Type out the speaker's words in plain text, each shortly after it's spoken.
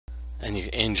and you're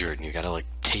injured and you gotta like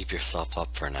tape yourself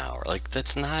up for an hour. Like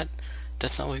that's not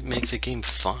what makes the game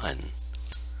fun.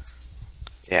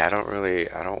 Yeah, I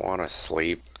don't want to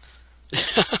sleep.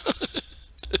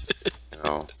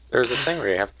 No, there's a thing where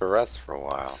you have to rest for a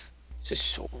while. This is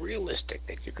so realistic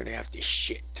that you're gonna have to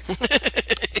shit.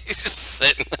 He's just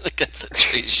sitting against a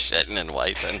tree shitting and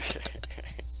wiping.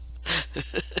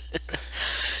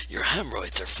 Your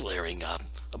hemorrhoids are flaring up.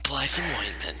 Apply some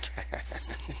ointment.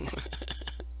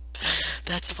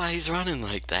 That's why he's running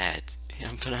like that. You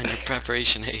haven't put on your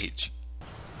preparation age.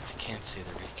 I can't see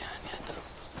the recon yet though.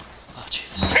 Oh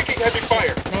Jesus. Taking heavy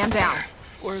fire. Man down.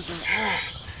 Where's it?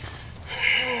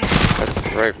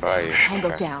 That's right by you.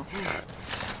 Tango down.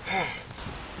 Right.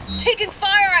 Taking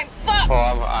fire, I'm fucked!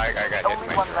 Oh, I got hit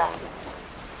by my drone.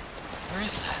 Where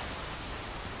is that?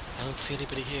 I don't see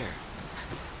anybody here.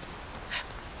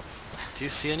 Do you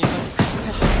see anybody?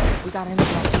 We got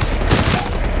anybody.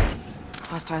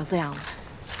 Hostile down.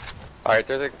 Alright,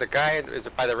 there's the guy is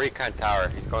by the Recon tower.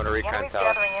 He's going to Recon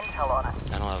tower. Gathering intel on us.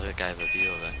 I don't have the guy with a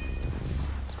view of it.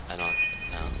 I don't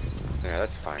know. Yeah,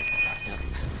 that's fine. Yep,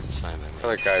 it's fine by me. The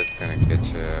other guy's gonna get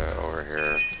you over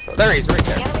here. So, there he is, right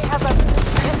there. The enemy has a...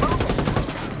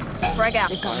 Frag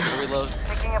out. I can reload.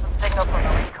 Picking up a signal from the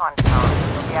Recon tower.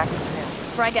 We'll be active soon.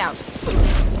 Frag out.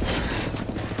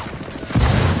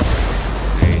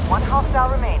 One hostile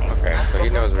remaining. Okay, so he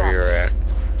knows where you're at.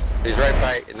 He's right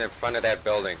by in the front of that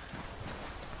building.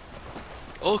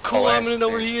 Oh cool, I'm gonna know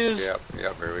where he is.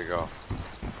 Yep, here we go.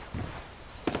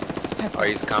 Heads Oh,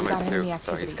 he's up. coming We got enemy too.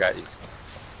 So he's activity.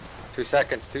 got 2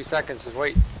 seconds, just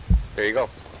wait. There you go.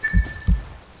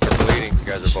 They're bleeding, you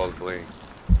guys are both bleeding.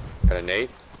 Got a nade?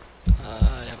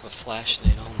 I have a flash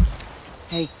nade on me.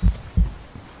 Hey.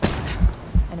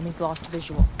 Enemy's lost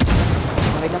visual.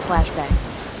 Having a flashbang.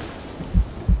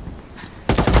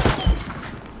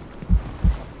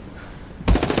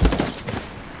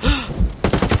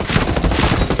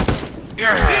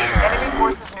 Enemy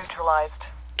forces neutralized.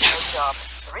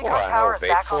 Yes! Good job. The Recon tower is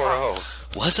back online.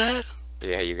 4-0. Was that?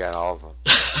 Yeah, you got all of them.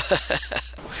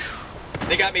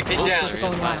 They got me pinned Hostiles down. are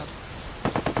going wild.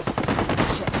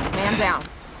 Shit. Man down.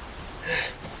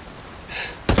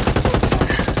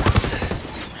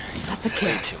 That's a kill.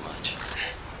 Way too much.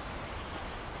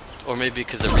 Or maybe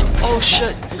because the oh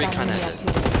shit! Recon had it.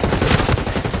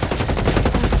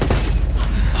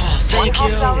 Oh, thank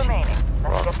One hostile you! remaining.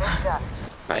 Let's get this done.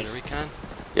 Nice. Recon?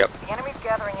 Yep. The enemy's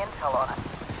gathering intel on us.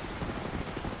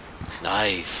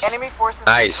 Nice. Enemy forces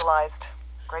Nice. neutralized.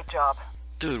 Great job.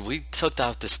 Dude, we took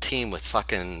out this team with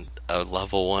fucking a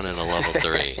level 1 and a level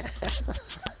 3.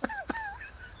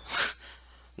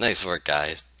 Nice work,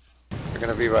 guys. We're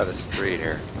gonna be by the street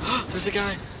here. There's a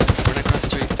guy running across the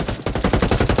street.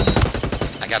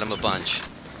 I got him a bunch.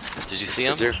 Did you see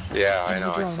him? Did you? Yeah, I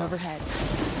know. I Drone saw. overhead.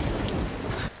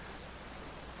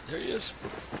 There he is.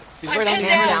 He's I'm right on the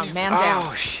Man drone. down. Man down.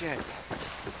 Oh shit.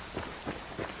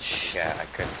 Shit, I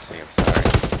couldn't see him. Sorry.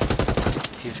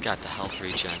 He's got the health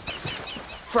regen.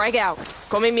 Frag out.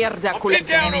 Come mierda, I'm pinned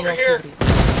down over here.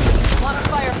 Lot of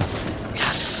fire.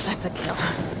 Yes! That's a kill.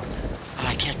 Oh,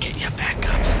 I can't get you back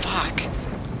up. Fuck.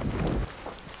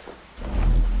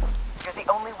 You're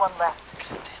the only one left.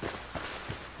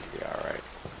 Yeah, alright.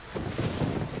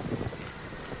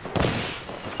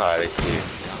 Ah, they see you.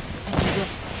 I need you.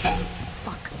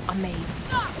 Fuck. I'm made.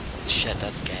 Shit,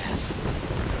 that's gas.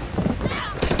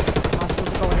 Hostiles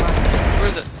are going on. Where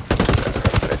is it?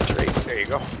 That tree. There you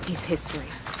go. He's history.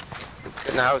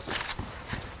 In the house.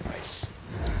 Nice.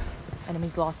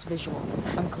 Enemy's lost visual.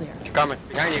 Unclear. He's coming.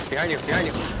 Behind you, behind you, behind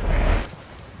you.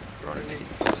 Throwing a nade.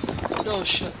 Oh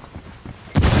shit.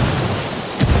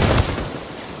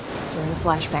 During the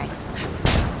flashbang.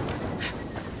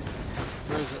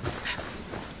 Where is it?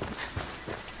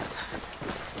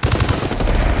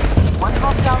 One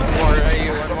hostile remaining. Hey,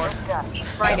 you, one more. Done.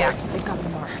 Frag out. They've got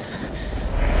him marked.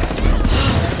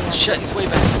 Shit, he's way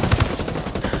back.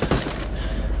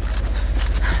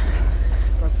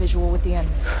 Broke visual with the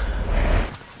enemy.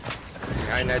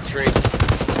 Behind that tree.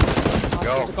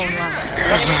 Hostiles are going wild.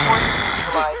 Enemy forces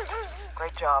neutralized.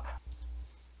 Great job.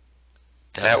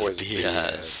 That was BS.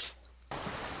 BS.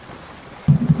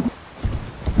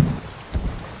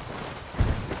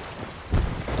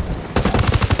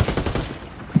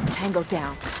 Tango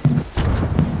down.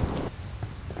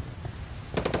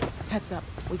 Heads up.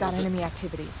 We got enemy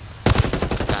activity.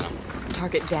 Got him.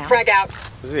 Target down. Frag out.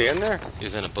 Is he in there? He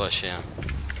was in a bush, yeah.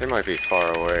 They might be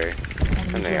far away.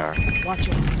 Enemy And they are. drone. Watch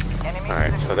it. Enemy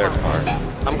Alright, so they're far.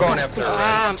 I'm going after Ren.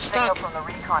 Ah, I'm Signal stuck. from the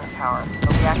Recon tower.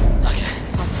 We'll be active. Okay,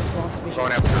 Hostiles lost visual.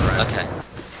 Going after Ren. okay.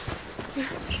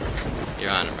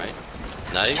 You're on him, right?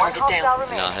 Now you One can hostile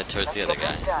remaining. now head towards the other Let's get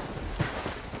guy. this done.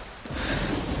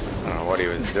 what he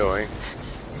was doing.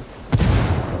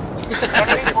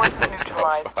 Enemy forces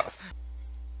neutralized.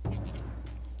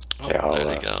 Oh, Yeah, there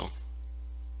they go.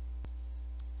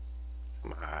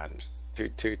 Come on.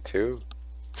 222.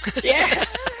 Yeah!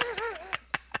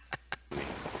 I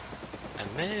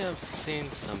may have seen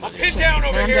I'm somebody. pinned down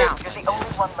over Man here. down. You're the only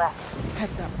one left.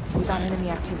 Heads up. We got enemy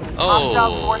activity.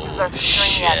 Hostile forces Oh, are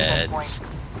securing the access shit. point.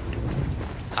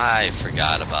 I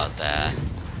forgot about that.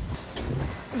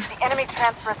 The enemy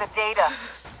transferred the data.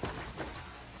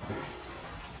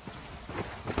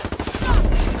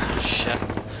 Shit.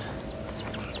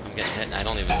 I'm getting hit and I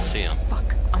don't even see him.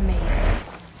 Fuck. I'm made.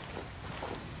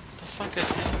 What the fuck is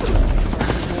happening?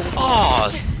 Oh,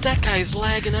 that guy's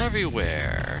lagging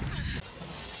everywhere.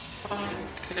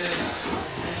 Fuck is...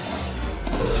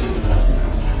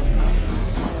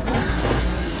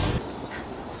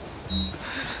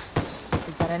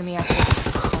 We've got enemy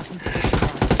activity. Lock in position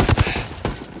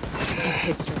now. It's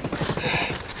history.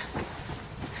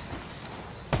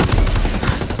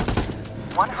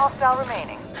 One hostile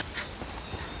remaining.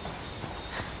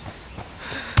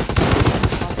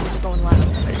 Hostiles are going loud.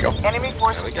 There you go. Enemy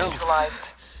forces There we go. neutralized.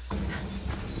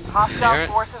 Hear Hostile it?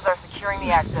 forces are securing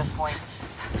the access point.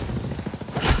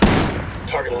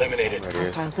 Target eliminated. There he is.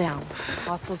 Hostile down.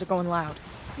 Hostiles are going loud.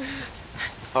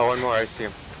 Oh, one more. I see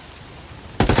him.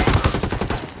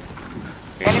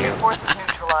 Enemy forces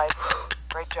neutralized.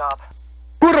 Great job.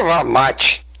 What about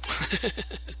much?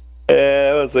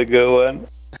 That was a good one.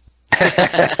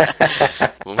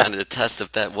 We wanted to test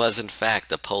if that was in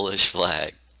fact a Polish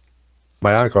flag.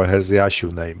 My uncle has the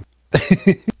Ashu name.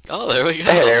 Oh, there we go.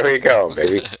 Hey, there we go,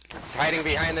 baby. He's hiding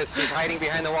behind this. He's hiding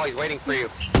behind the wall. He's waiting for you.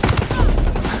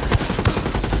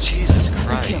 Jesus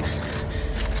Christ.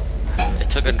 It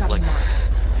took Got like him marked.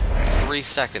 3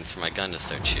 seconds for my gun to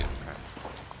start shooting.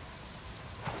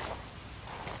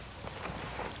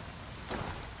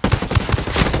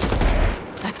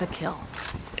 That's a kill.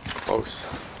 Close.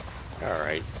 All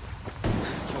right.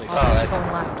 It's only Hostiles that-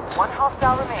 going loud. One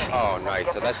hostile remaining. Oh,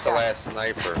 nice. So that's the last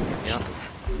sniper. Yeah.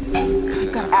 He's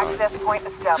in the house. Access point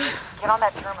established. Get on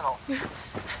that terminal.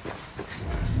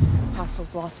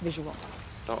 Hostiles lost visual.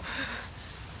 Oh,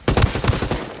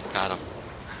 Got him.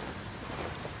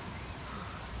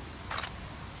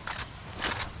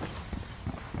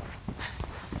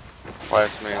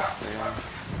 last man standing.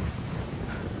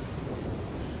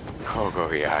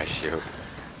 Go, yeah, shoot.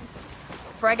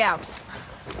 Frag out.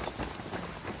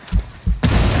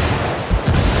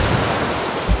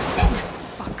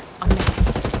 Fuck. I'm made.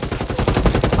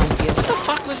 On field. What the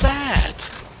fuck was that?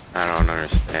 I don't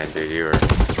understand, dude. You were. On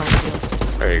field.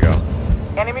 There you go.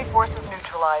 Enemy forces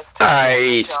neutralized.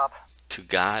 Right. Good job. To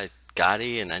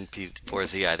Gotti and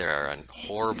NP4Z either are on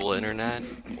horrible internet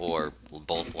or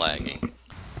both lagging.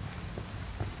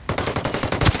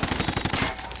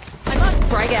 I'm on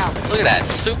frag out. Look at that,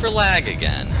 super lag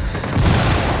again.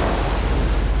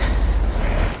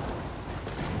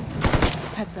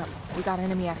 Heads up. We got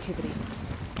enemy activity.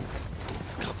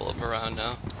 A couple of them around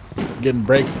now. Getting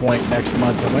Breakpoint next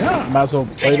month. I'm like, ah, might as well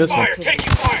play Taking this one. fire. Taking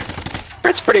fire.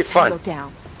 That's pretty Tango fun.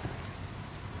 down.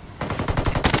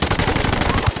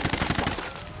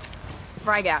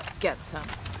 Frag out. Get some.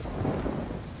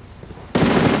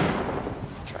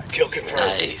 Kill confirmed.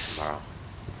 Nice. Wow.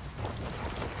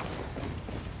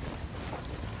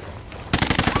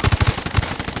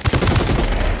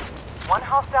 One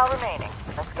hostile remaining.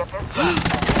 Let's get this done.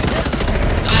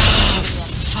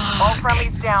 Fuck. All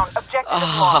friendlies down. Objective is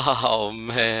lost. Oh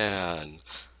man.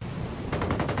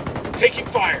 Taking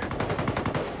fire.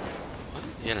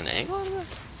 You had an angle on that?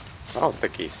 I don't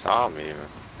think he saw me even.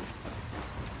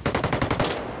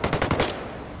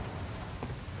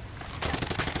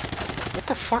 What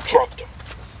the fuck? Dropped him.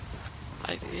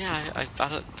 I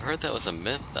thought heard that was a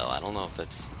myth though. I don't know if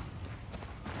it's.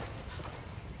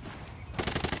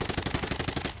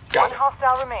 One Got it.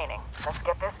 hostile remaining. Let's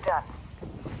get this done.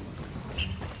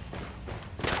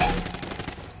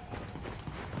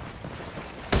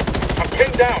 I'm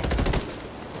pinned down.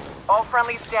 All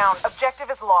friendlies down. Objective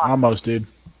is lost. Almost, dude.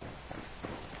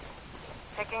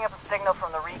 Picking up a signal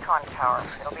from the Recon tower.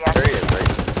 It'll be There he active. is, right?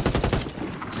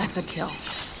 That's a kill.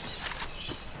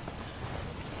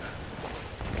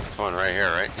 This one right here,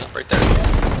 right? Right there.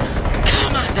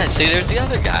 Come on, that. See, there's the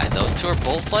other guy. Those two are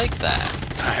both like that.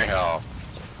 I know.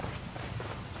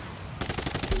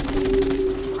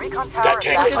 Recon That tower is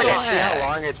tank I is active. can't see lag. how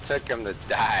long it took him to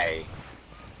die.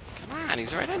 Come on,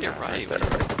 he's right on your right. There,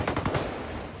 right.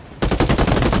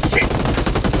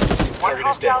 One Target is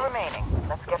hostile down. remaining.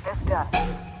 Let's get this done.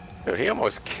 Dude, he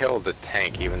almost killed the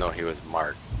tank even though he was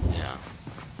marked. Yeah.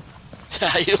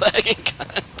 You lagging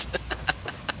cunt.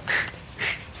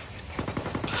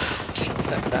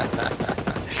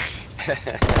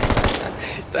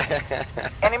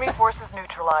 Enemy forces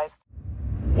neutralized.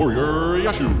 Warrior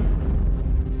Yashu.